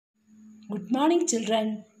Good morning,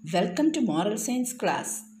 children. Welcome to Moral Science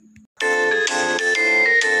class. Do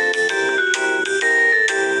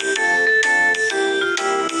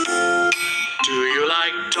you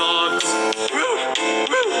like dogs?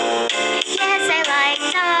 Yes, I like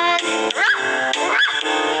dogs.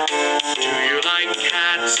 Do you like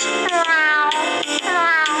cats?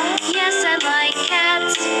 Yes, I like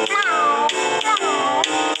cats.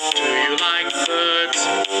 Do you like birds?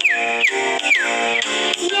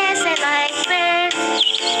 Yes, I like birds.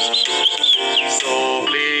 So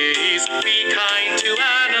please be kind to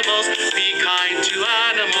animals. Be kind to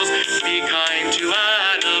animals. Be kind to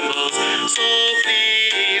animals. So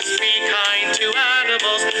please be kind to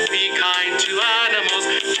animals. Be kind to animals.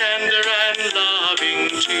 Tender and loving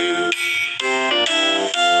too.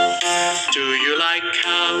 Do you like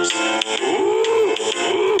cows?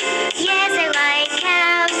 Yes, I like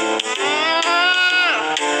cows.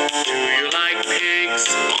 Do you like pigs?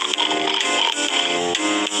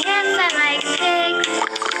 Yes, I like pigs.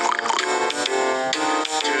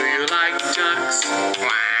 Do you like ducks?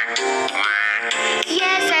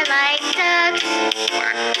 Yes, I like ducks.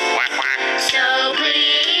 So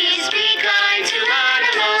please be kind to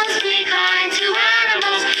animals. Be kind to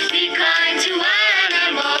animals. Be kind to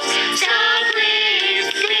animals. So please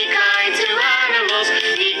be kind to animals.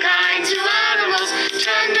 Be kind to animals.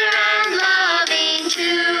 Tender and loving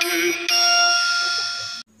too.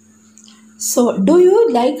 So, do you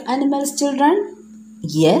like animals, children?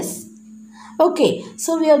 Yes. Okay,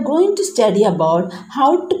 so we are going to study about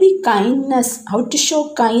how to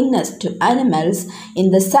show kindness to animals in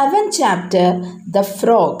the 7th chapter, The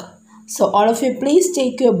Frog. So, all of you please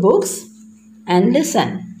take your books and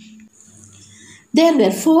listen. There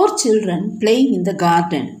were 4 children playing in the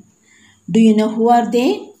garden. Do you know who are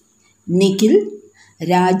they? Nikhil,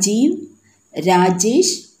 Rajiv,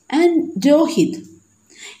 Rajesh and Rohit.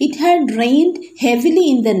 It had rained heavily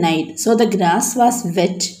in the night, so the grass was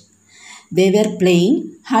wet. They were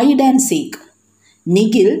playing hide and seek.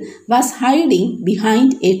 Nikhil was hiding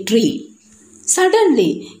behind a tree.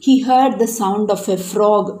 Suddenly, he heard the sound of a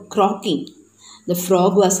frog croaking. The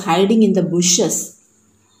frog was hiding in the bushes.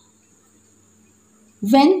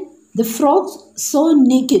 When the frog saw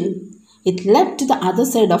Nikhil, it leapt to the other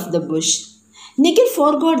side of the bush. Nikhil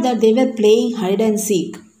forgot that they were playing hide and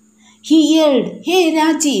seek. He yelled, "Hey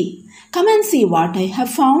Rajiv, come and see what I have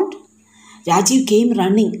found." Rajiv came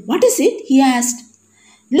running. "What is it?" he asked.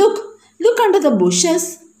 Look under the bushes.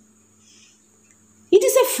 It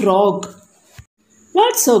is a frog."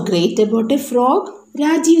 "What's so great about a frog?"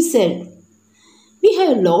 Rajiv said. "We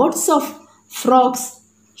have lots of frogs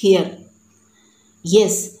here."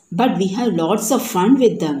 "Yes, but we have lots of fun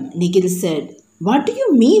with them," Nikhil said. "What do you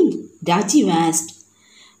mean?" Rajiv asked.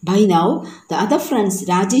 By now, the other friends,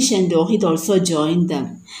 Rajesh and Rohit, also joined them.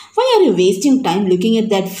 "Why are you wasting time looking at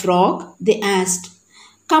that frog?" they asked.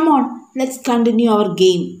 "Come on, let's continue our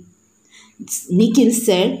game." Nikhil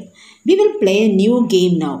said, "We will play a new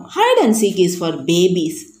game now. Hide and seek is for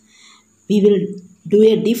babies. We will do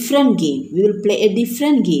a different game. We will play a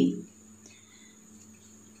different game.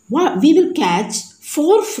 We will catch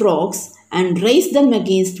 4 frogs and race them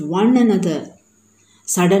against one another."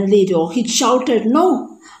 Suddenly, Rohit shouted, "No,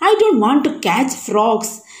 I don't want to catch frogs.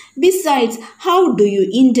 Besides, how do you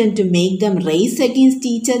intend to make them race against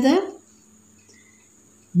each other?"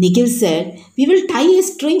 Nikhil said, "We will tie a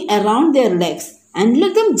string around their legs and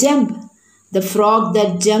let them jump. The frog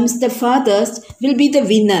that jumps the farthest will be the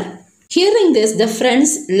winner." Hearing this, the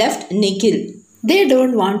friends left Nikhil. They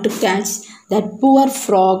don't want to catch that poor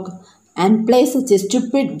frog and play such a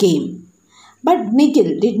stupid game. But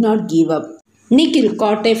Nikhil did not give up. Nikhil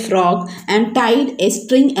caught a frog and tied a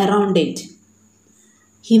string around it.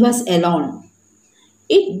 He was alone.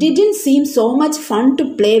 It didn't seem so much fun to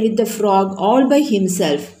play with the frog all by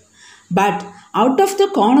himself. But out of the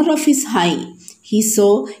corner of his eye, he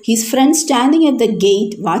saw his friend standing at the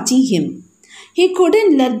gate watching him. He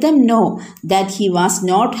couldn't let them know that he was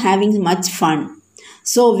not having much fun.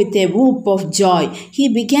 So with a whoop of joy,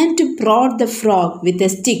 he began to prod the frog with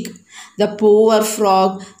a stick. The poor frog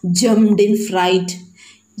jumped in fright.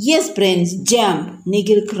 "Yes, Prince, jump,"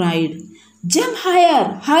 Nikhil cried. "Jump higher,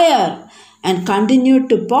 higher," and continued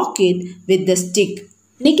to poke it with the stick.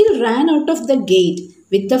 Nikhil ran out of the gate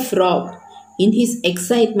with the frog. In his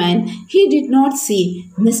excitement, he did not see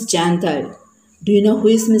Miss Chandal. Do you know who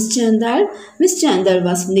is Miss Chandal? Miss Chandal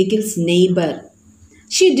was Nikhil's neighbor.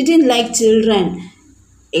 She didn't like children,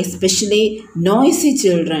 especially noisy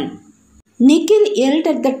children. Nikhil yelled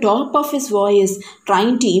at the top of his voice,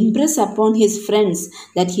 trying to impress upon his friends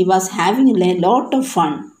that he was having a lot of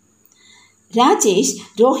fun. Rajesh,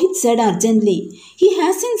 Rohit said urgently. He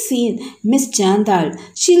hasn't seen Miss Chandal.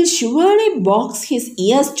 She'll surely box his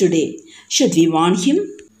ears today. Should we warn him?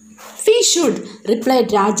 We should, replied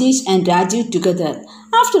Rajesh and Raju together.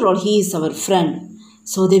 After all, he is our friend.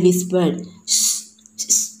 So they whispered, Shh,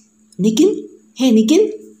 shh, Nikhil? Hey,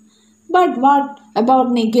 Nikhil? But what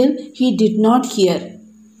about Nikhil? He did not hear.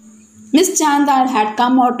 Miss Chandal had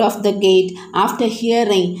come out of the gate after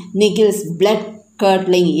hearing Nikhil's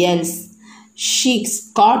blood-curdling yells. She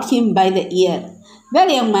caught him by the ear. Well,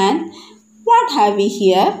 young man, what have we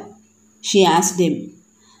here? She asked him.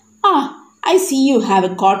 Ah, I see you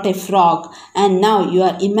have caught a frog and now you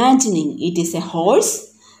are imagining it is a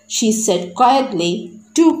horse, she said quietly,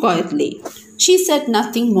 too quietly. She said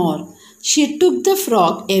nothing more. She took the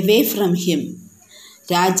frog away from him.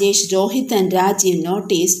 Rajesh, Rohit and Rajiv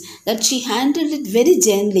noticed that she handled it very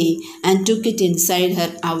gently and took it inside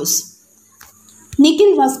her house.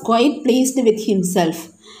 Nikhil was quite pleased with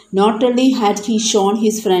himself. Not only had he shown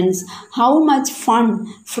his friends how much fun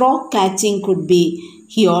frog catching could be,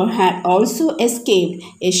 he had also escaped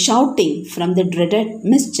a shouting from the dreaded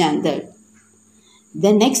Miss Chandal.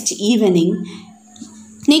 The next evening,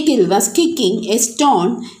 Nikhil was kicking a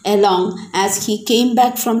stone along as he came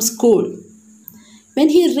back from school. When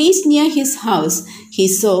he reached near his house, he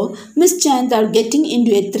saw Miss Chandal getting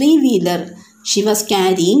into a three-wheeler. She was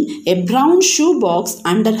carrying a brown shoebox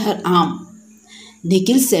under her arm.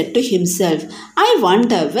 Nikhil said to himself, I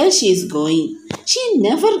wonder where she is going. She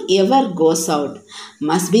never ever goes out.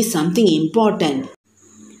 Must be something important.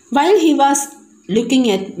 While he was looking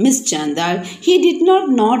at Miss Chandal, he did not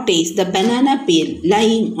notice the banana peel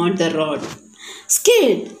lying on the road.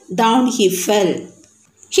 Scared, down he fell.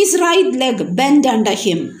 His right leg bent under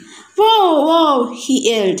him. Whoa, whoa, he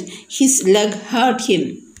yelled. His leg hurt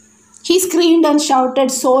him. He screamed and shouted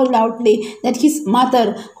so loudly that his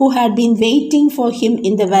mother, who had been waiting for him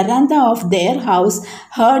in the veranda of their house,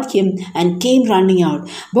 heard him and came running out.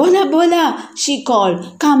 Bola, Bola, she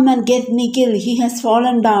called. Come and get Nikhil. He has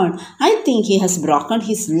fallen down. I think he has broken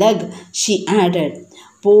his leg, she added.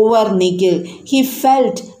 Poor Nikhil. He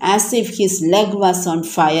felt as if his leg was on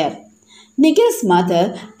fire. Nikhil's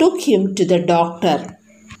mother took him to the doctor.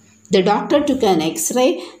 The doctor took an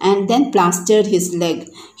X-ray and then plastered his leg.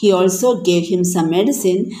 He also gave him some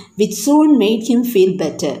medicine which soon made him feel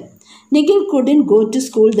better. Nikhil couldn't go to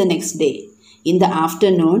school the next day. In the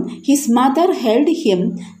afternoon, his mother held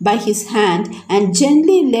him by his hand and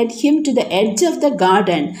gently led him to the edge of the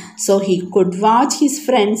garden so he could watch his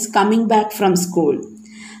friends coming back from school.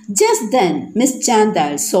 Just then, Miss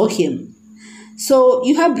Chandal saw him. So,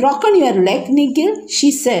 you have broken your leg, Nikhil? She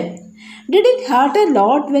said. Did it hurt a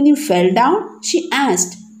lot when you fell down? She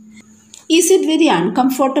asked. Is it very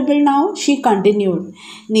uncomfortable now? She continued.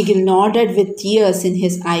 Nikhil nodded with tears in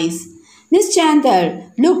his eyes. Miss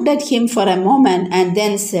Chandal looked at him for a moment and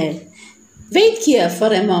then said, Wait here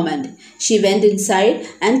for a moment. She went inside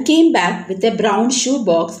and came back with a brown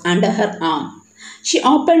shoebox under her arm. She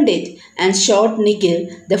opened it and showed Nikhil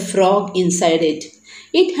the frog inside it.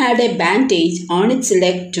 It had a bandage on its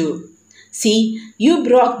leg too. See, you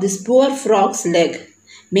broke this poor frog's leg.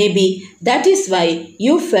 Maybe that is why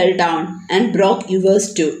you fell down and broke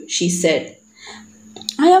yours too, she said.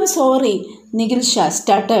 I am sorry, Nikhil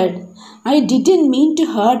stuttered. I didn't mean to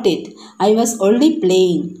hurt it. I was only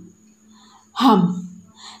playing.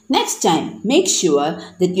 Next time, make sure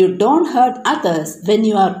that you don't hurt others when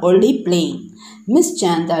you are only playing, Miss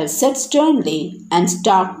Chandal said sternly and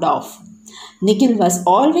stalked off. Nikhil was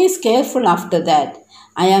always careful after that.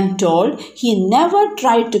 I am told he never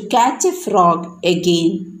tried to catch a frog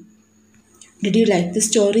again. Did you like the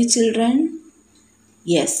story, children?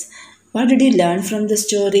 Yes. What did you learn from the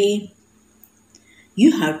story?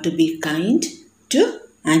 You have to be kind to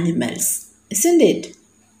animals, isn't it?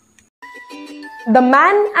 The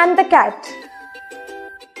Man and the Cat.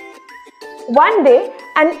 One day,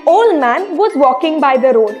 an old man was walking by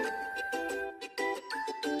the road.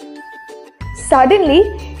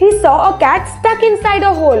 Suddenly, he saw a cat stuck inside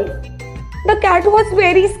a hole. The cat was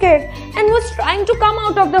very scared and was trying to come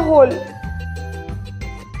out of the hole.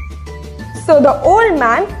 So the old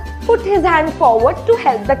man put his hand forward to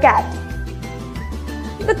help the cat.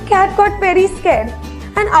 The cat got very scared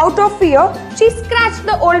and out of fear, she scratched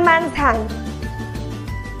the old man's hand.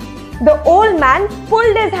 The old man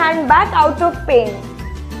pulled his hand back out of pain.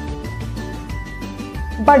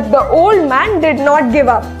 But the old man did not give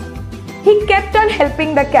up. He kept on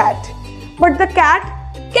helping the cat, but the cat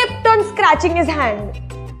kept on scratching his hand.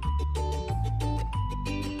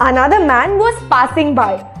 Another man was passing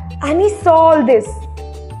by and he saw all this.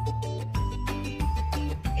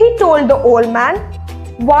 He told the old man,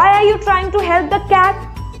 Why are you trying to help the cat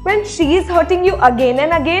when she is hurting you again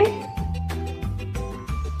and again?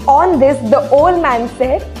 On this, the old man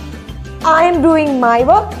said, I am doing my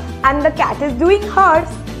work and the cat is doing hers.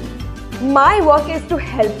 My work is to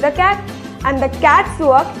help the cat and the cat's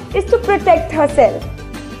work is to protect herself.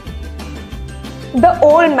 The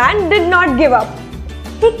old man did not give up.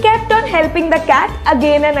 He kept on helping the cat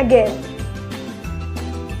again and again.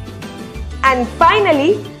 And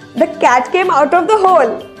finally, the cat came out of the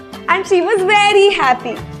hole and she was very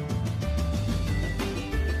happy.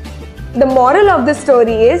 The moral of the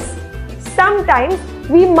story is, sometimes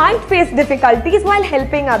we might face difficulties while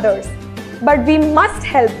helping others, but we must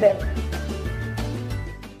help them.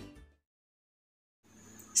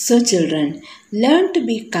 So children, learn to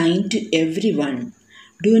be kind to everyone.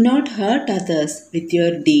 Do not hurt others with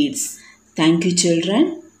your deeds. Thank you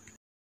children.